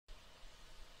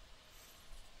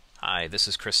Hi, this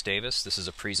is Chris Davis. This is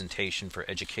a presentation for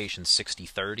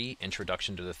EDUC6030,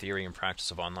 Introduction to the Theory and Practice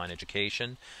of Online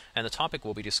Education, and the topic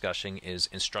we'll be discussing is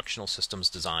Instructional Systems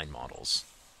Design Models.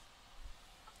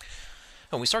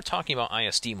 When we start talking about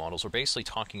ISD models, we're basically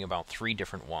talking about three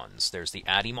different ones. There's the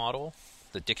ADDIE model,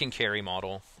 the Dick and Carey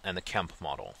model, and the Kemp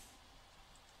model.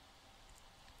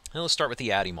 Now let's start with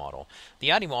the ADDIE model. The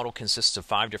ADDIE model consists of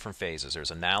 5 different phases. There's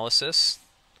analysis,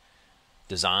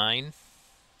 design,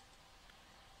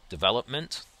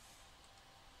 development,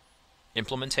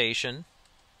 implementation,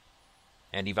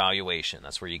 and evaluation.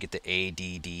 That's where you get the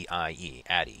ADDIE,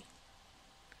 ADDIE.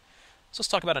 So let's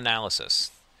talk about analysis.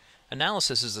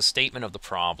 Analysis is a statement of the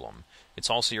problem. It's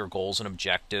also your goals and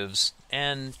objectives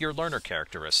and your learner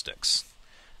characteristics,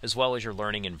 as well as your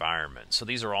learning environment. So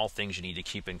these are all things you need to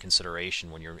keep in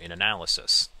consideration when you're in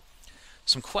analysis.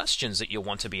 Some questions that you'll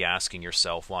want to be asking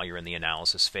yourself while you're in the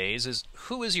analysis phase is,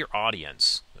 who is your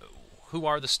audience? Who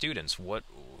are the students?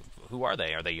 Who are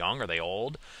they? Are they young? Are they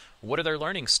old? What are their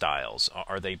learning styles?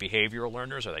 Are they behavioral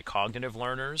learners? Are they cognitive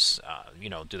learners?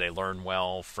 Do they learn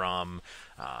well from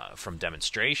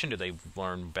demonstration? Do they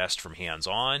learn best from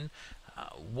hands-on?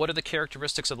 What are the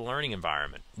characteristics of the learning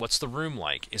environment? What's the room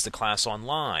like? Is the class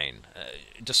online?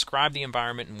 Describe the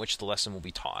environment in which the lesson will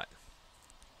be taught.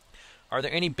 Are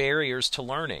there any barriers to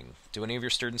learning? Do any of your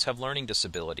students have learning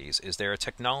disabilities? Is there a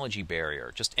technology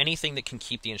barrier? Just anything that can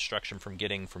keep the instruction from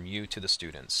getting from you to the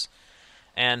students.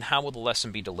 And how will the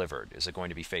lesson be delivered? Is it going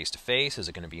to be face-to-face? Is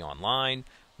it going to be online?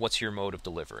 What's your mode of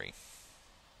delivery?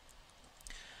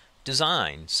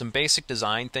 Design. Some basic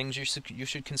design things you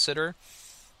should consider.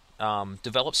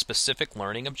 Develop specific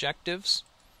learning objectives.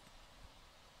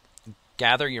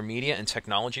 Gather your media and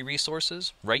technology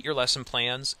resources, write your lesson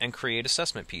plans, and create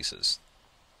assessment pieces.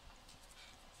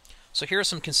 So here are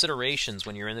some considerations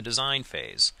when you're in the design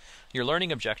phase. Your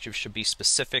learning objectives should be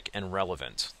specific and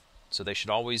relevant, so they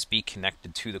should always be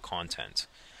connected to the content.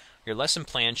 Your lesson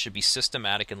plans should be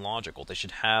systematic and logical. They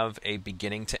should have a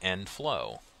beginning to end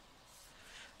flow.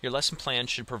 Your lesson plan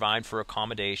should provide for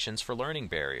accommodations for learning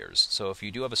barriers. So if you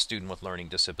do have a student with learning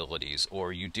disabilities,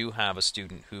 or you do have a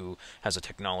student who has a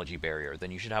technology barrier,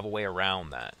 then you should have a way around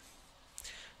that.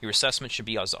 Your assessment should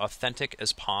be as authentic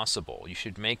as possible. You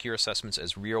should make your assessments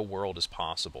as real-world as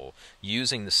possible,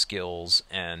 using the skills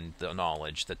and the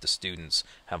knowledge that the students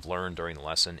have learned during the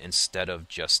lesson instead of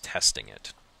just testing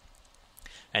it.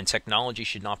 And technology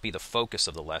should not be the focus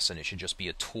of the lesson. It should just be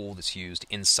a tool that's used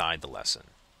inside the lesson.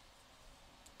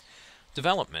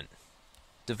 Development.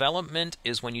 Development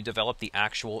is when you develop the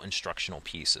actual instructional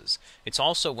pieces. It's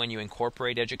also when you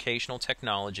incorporate educational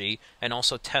technology and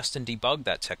also test and debug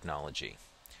that technology.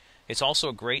 It's also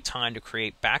a great time to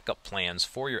create backup plans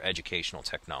for your educational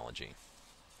technology.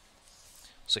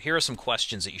 So here are some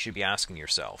questions that you should be asking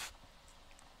yourself.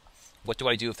 What do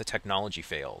I do if the technology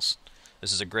fails?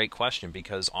 This is a great question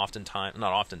because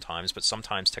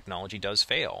sometimes technology does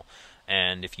fail.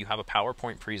 And if you have a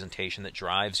PowerPoint presentation that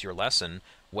drives your lesson,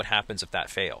 what happens if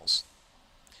that fails?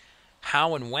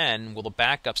 How and when will the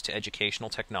backups to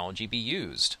educational technology be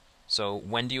used? So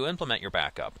when do you implement your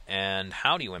backup, and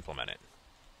how do you implement it?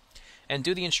 And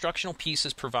do the instructional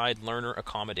pieces provide learner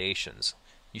accommodations?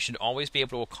 You should always be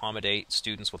able to accommodate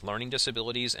students with learning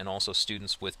disabilities and also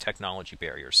students with technology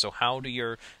barriers. So how do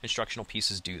your instructional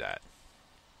pieces do that?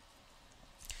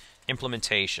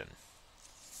 Implementation.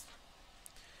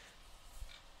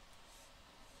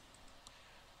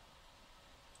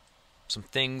 Some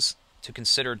things to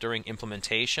consider during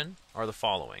implementation are the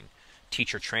following: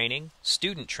 teacher training,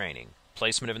 student training,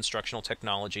 placement of instructional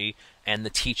technology, and the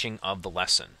teaching of the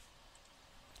lesson.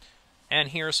 And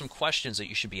here are some questions that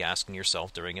you should be asking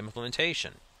yourself during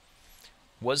implementation.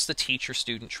 Was the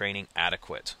teacher-student training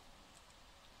adequate?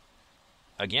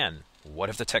 Again, what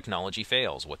if the technology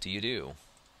fails? What do you do?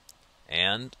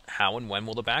 And how and when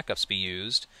will the backups be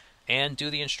used? And do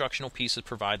the instructional pieces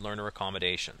provide learner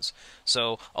accommodations?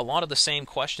 So a lot of the same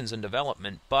questions in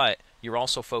development, but you're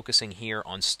also focusing here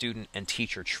on student and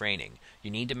teacher training.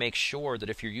 You need to make sure that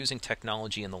if you're using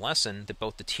technology in the lesson, that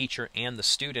both the teacher and the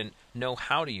student know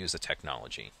how to use the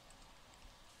technology.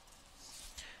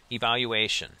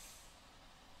 Evaluation.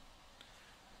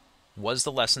 Was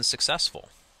the lesson successful?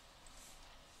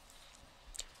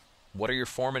 What are your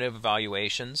formative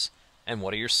evaluations? And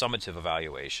what are your summative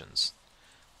evaluations?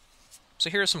 So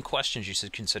here are some questions you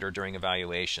should consider during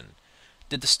evaluation.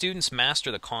 Did the students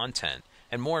master the content?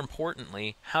 And more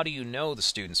importantly, how do you know the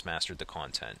students mastered the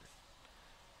content?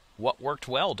 What worked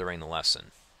well during the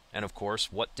lesson? And of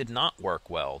course, what did not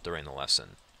work well during the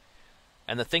lesson?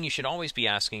 And the thing you should always be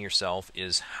asking yourself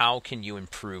is, how can you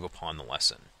improve upon the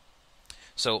lesson?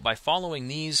 So by following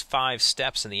these 5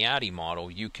 steps in the ADDIE model,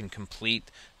 you can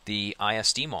complete the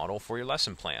ISD model for your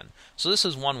lesson plan. So this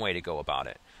is one way to go about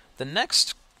it. The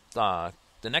next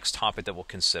topic that we'll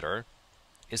consider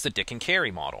is the Dick and Carey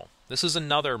model. This is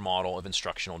another model of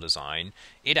instructional design.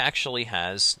 It actually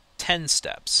has 10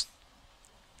 steps.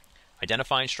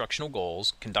 Identify instructional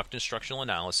goals, conduct instructional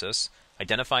analysis,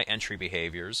 identify entry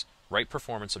behaviors, write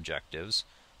performance objectives,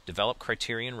 develop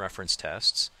criterion reference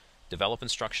tests, develop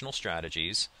instructional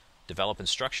strategies, develop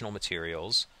instructional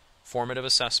materials, formative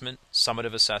assessment,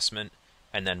 summative assessment,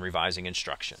 and then revising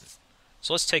instruction.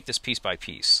 So let's take this piece by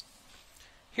piece.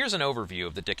 Here's an overview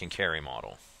of the Dick and Carey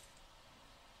model.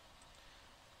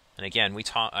 And again,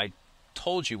 I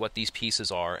told you what these pieces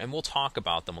are, and we'll talk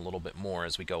about them a little bit more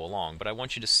as we go along, but I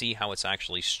want you to see how it's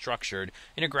actually structured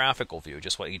in a graphical view,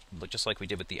 just like we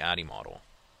did with the ADDIE model.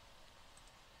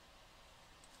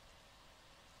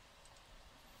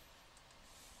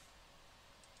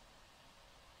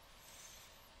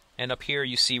 And up here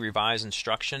you see revise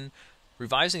instruction.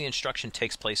 Revising the instruction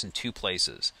takes place in 2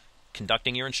 places: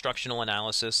 conducting your instructional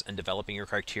analysis and developing your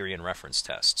criterion reference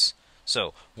tests.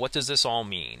 So what does this all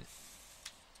mean?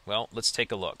 Well, let's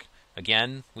take a look.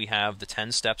 Again, we have the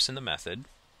 10 steps in the method.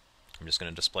 I'm just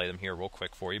going to display them here real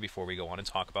quick for you before we go on and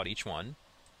talk about each one.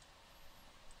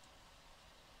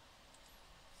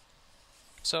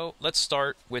 So let's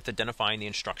start with identifying the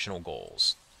instructional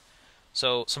goals.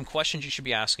 So some questions you should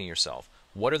be asking yourself.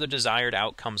 What are the desired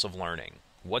outcomes of learning?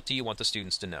 What do you want the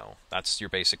students to know? That's your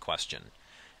basic question.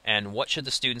 And what should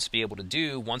the students be able to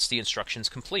do once the instruction's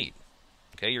complete?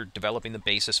 Okay, you're developing the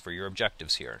basis for your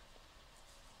objectives here.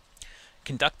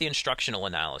 Conduct the instructional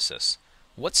analysis.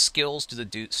 What skills do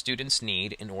the students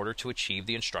need in order to achieve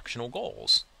the instructional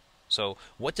goals? So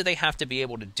what do they have to be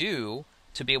able to do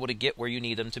to be able to get where you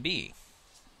need them to be?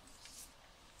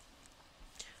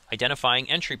 Identifying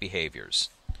entry behaviors.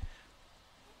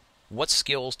 What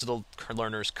skills do the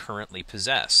learners currently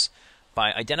possess?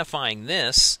 By identifying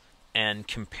this and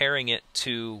comparing it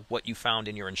to what you found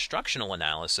in your instructional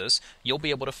analysis, you'll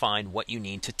be able to find what you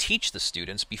need to teach the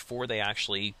students before they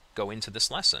actually go into this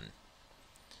lesson.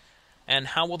 And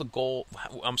how will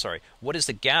what is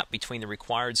the gap between the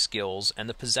required skills and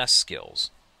the possessed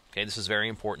skills? Okay, this is very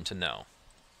important to know.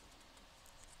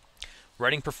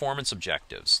 Writing performance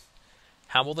objectives.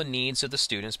 How will the needs of the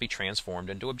students be transformed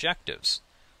into objectives?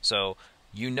 So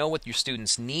you know what your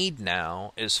students need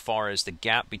now as far as the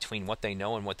gap between what they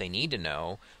know and what they need to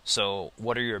know. So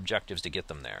what are your objectives to get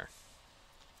them there?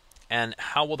 And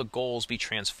how will the goals be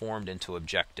transformed into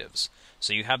objectives?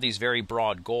 So you have these very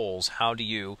broad goals. How do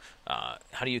you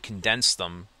condense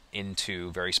them into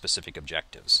very specific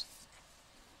objectives?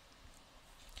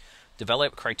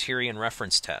 Develop criterion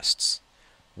reference tests.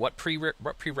 What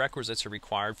prerequisites are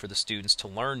required for the students to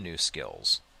learn new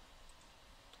skills?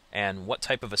 And what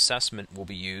type of assessment will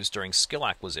be used during skill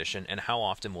acquisition, and how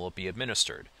often will it be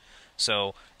administered?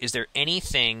 So is there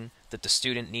anything that the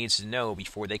student needs to know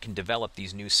before they can develop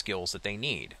these new skills that they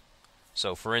need?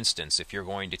 So for instance, if you're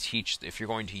going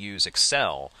to use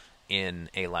Excel in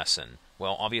a lesson,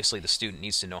 well, obviously the student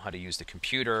needs to know how to use the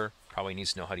computer, probably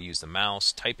needs to know how to use the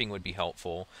mouse, typing would be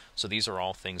helpful. So these are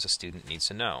all things a student needs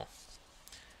to know.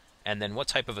 And then what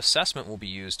type of assessment will be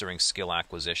used during skill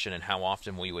acquisition, and how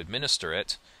often will you administer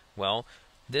it? Well,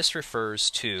 this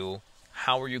refers to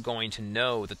how are you going to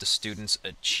know that the students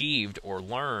achieved or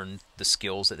learned the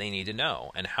skills that they need to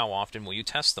know, and how often will you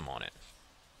test them on it?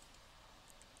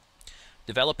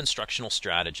 Develop instructional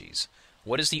strategies.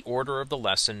 What is the order of the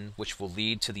lesson which will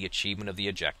lead to the achievement of the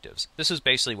objectives? This is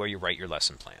basically where you write your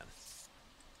lesson plan.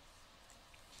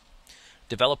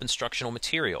 Develop instructional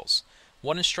materials.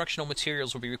 What instructional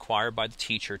materials will be required by the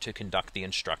teacher to conduct the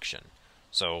instruction?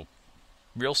 So,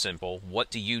 real simple, what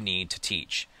do you need to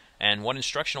teach? And what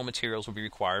instructional materials will be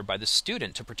required by the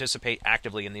student to participate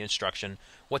actively in the instruction?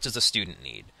 What does the student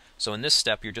need? So in this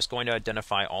step, you're just going to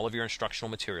identify all of your instructional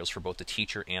materials for both the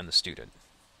teacher and the student.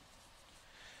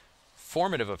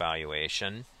 Formative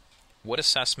evaluation. What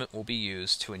assessment will be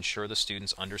used to ensure the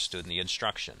students understood the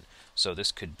instruction? So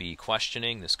this could be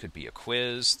questioning, this could be a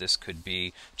quiz, this could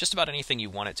be just about anything you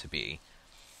want it to be.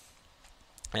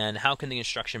 And how can the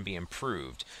instruction be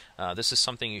improved? This is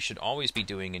something you should always be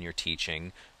doing in your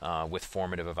teaching with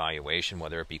formative evaluation,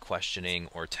 whether it be questioning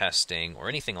or testing or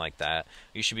anything like that.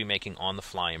 You should be making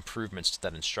on-the-fly improvements to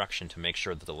that instruction to make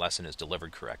sure that the lesson is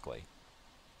delivered correctly.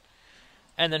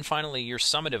 And then finally, your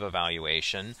summative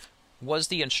evaluation. Was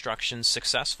the instruction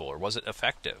successful, or was it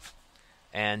effective?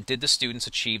 And did the students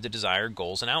achieve the desired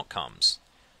goals and outcomes?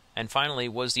 And finally,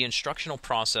 was the instructional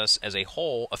process as a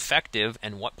whole effective,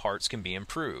 and what parts can be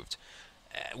improved?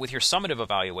 with your summative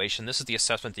evaluation, this is the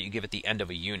assessment that you give at the end of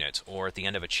a unit or at the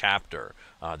end of a chapter.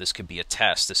 This could be a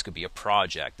test, this could be a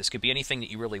project, this could be anything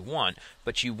that you really want,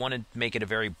 but you want to make it a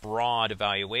very broad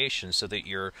evaluation so that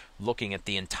you're looking at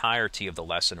the entirety of the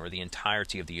lesson or the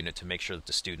entirety of the unit to make sure that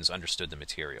the students understood the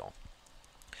material.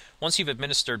 Once you've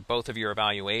administered both of your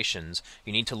evaluations,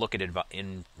 you need to look at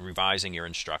in revising your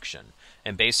instruction.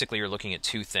 And basically you're looking at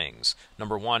two things.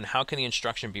 Number one, how can the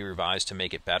instruction be revised to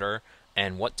make it better?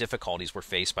 And what difficulties were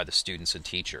faced by the students and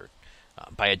teacher.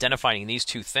 By identifying these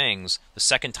two things, the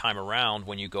second time around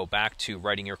when you go back to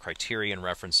writing your criterion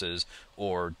references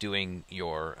or doing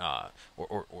your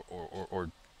or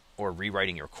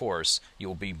rewriting your course, you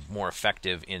will be more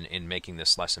effective in making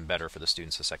this lesson better for the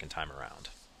students the second time around.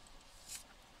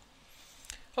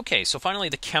 Okay, so finally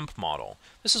the Kemp model.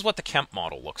 This is what the Kemp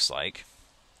model looks like.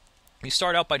 You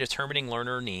start out by determining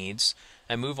learner needs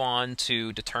and move on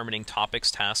to determining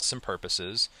topics, tasks, and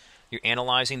purposes. You're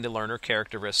analyzing the learner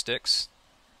characteristics.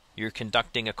 You're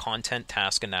conducting a content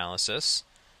task analysis.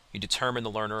 You determine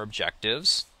the learner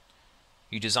objectives.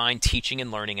 You design teaching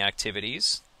and learning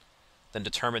activities. Then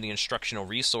determine the instructional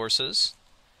resources.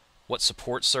 What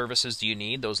support services do you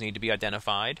need? Those need to be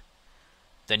identified.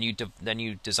 Then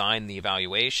you design the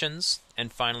evaluations,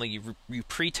 and finally you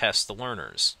pre-test the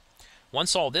learners.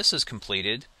 Once all this is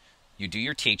completed, you do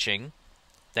your teaching,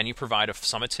 then you provide a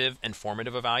summative and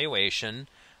formative evaluation,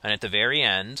 and at the very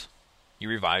end, you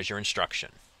revise your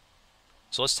instruction.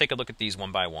 So let's take a look at these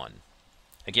one by one.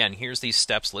 Again, here's these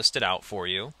steps listed out for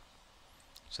you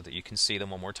so that you can see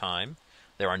them one more time.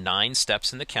 There are 9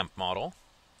 steps in the Kemp model.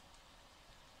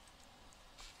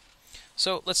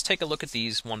 So let's take a look at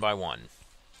these one by one.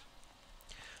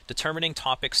 Determining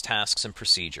topics, tasks, and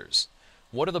procedures.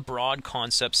 What are the broad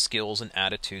concepts, skills, and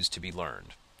attitudes to be learned?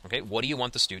 Okay, what do you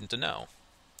want the student to know?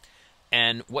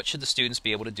 And what should the students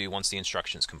be able to do once the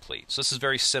instruction is complete? So this is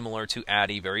very similar to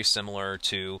ADDIE, very similar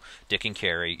to Dick and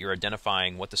Carey. You're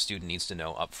identifying what the student needs to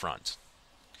know up front.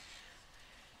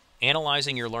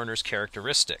 Analyzing your learner's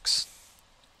characteristics.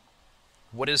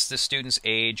 What is the student's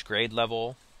age, grade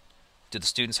level? Do the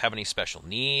students have any special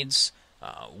needs?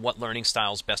 What learning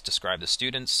styles best describe the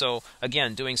students? So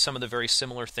again, doing some of the very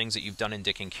similar things that you've done in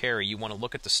Dick and Carey, you want to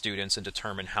look at the students and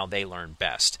determine how they learn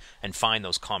best and find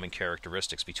those common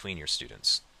characteristics between your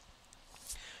students.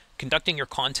 Conducting your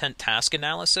content task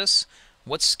analysis.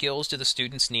 What skills do the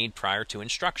students need prior to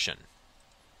instruction?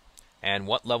 And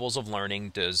what levels of learning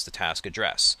does the task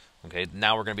address? Okay,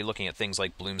 now we're going to be looking at things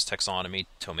like Bloom's taxonomy,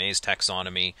 Tomei's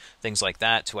taxonomy, things like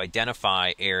that to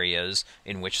identify areas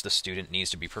in which the student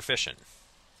needs to be proficient.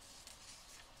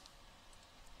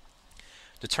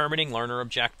 Determining learner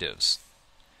objectives.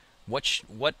 What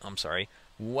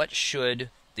should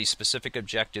the specific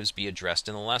objectives be addressed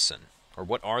in the lesson? Or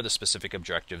what are the specific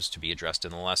objectives to be addressed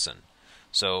in the lesson?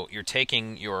 So you're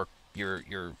taking your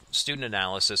student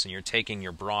analysis and you're taking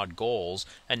your broad goals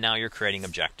and now you're creating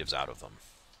objectives out of them.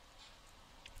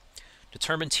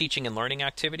 Determine teaching and learning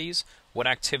activities. What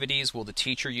activities will the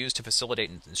teacher use to facilitate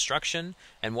instruction,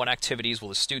 and what activities will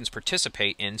the students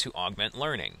participate in to augment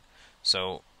learning?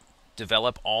 So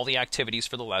develop all the activities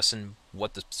for the lesson,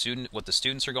 what the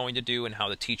students are going to do, and how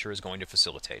the teacher is going to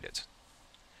facilitate it.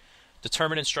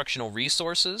 Determine instructional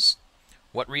resources.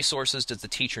 What resources does the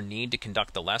teacher need to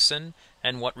conduct the lesson,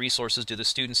 and what resources do the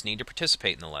students need to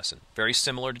participate in the lesson? Very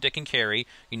similar to Dick and Carey,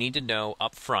 you need to know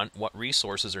up front what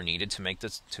resources are needed to make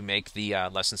the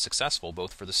lesson successful,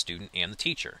 both for the student and the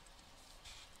teacher.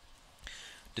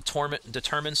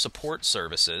 Determine support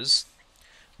services.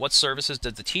 What services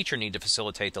does the teacher need to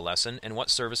facilitate the lesson, and what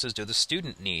services do the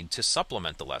student need to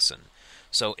supplement the lesson?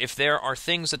 So if there are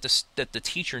things that the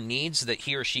teacher needs that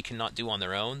he or she cannot do on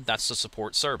their own, that's the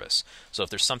support service. So if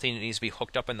there's something that needs to be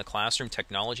hooked up in the classroom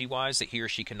technology-wise that he or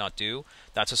she cannot do,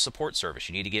 that's a support service.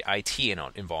 You need to get IT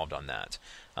involved on that.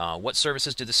 What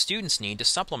services do the students need to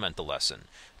supplement the lesson?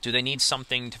 Do they need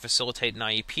something to facilitate an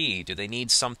IEP? Do they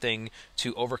need something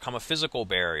to overcome a physical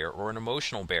barrier or an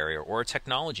emotional barrier or a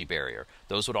technology barrier?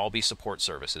 Those would all be support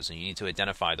services, and you need to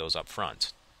identify those up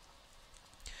front.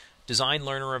 Design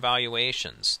learner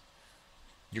evaluations.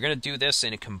 You're going to do this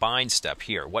in a combined step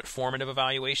here. What formative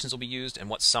evaluations will be used and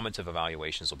what summative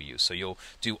evaluations will be used. So you'll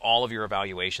do all of your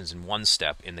evaluations in one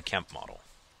step in the Kemp model.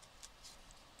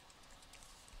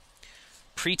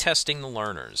 Pre-testing the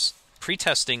learners.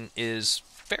 Pre-testing is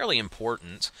fairly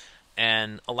important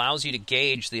and allows you to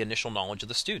gauge the initial knowledge of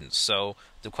the students. So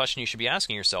the question you should be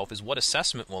asking yourself is, what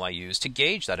assessment will I use to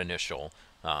gauge that initial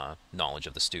knowledge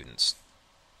of the students?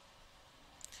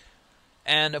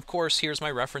 And of course, here's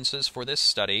my references for this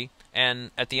study.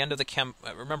 And at the end of the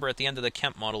remember, at the end of the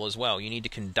Kemp model as well, you need to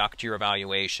conduct your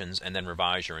evaluations and then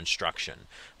revise your instruction.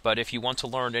 But if you want to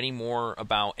learn any more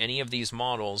about any of these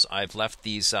models, I've left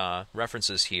these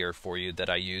references here for you that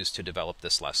I used to develop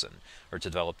this lesson, or to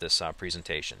develop this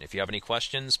presentation. If you have any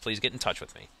questions, please get in touch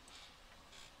with me.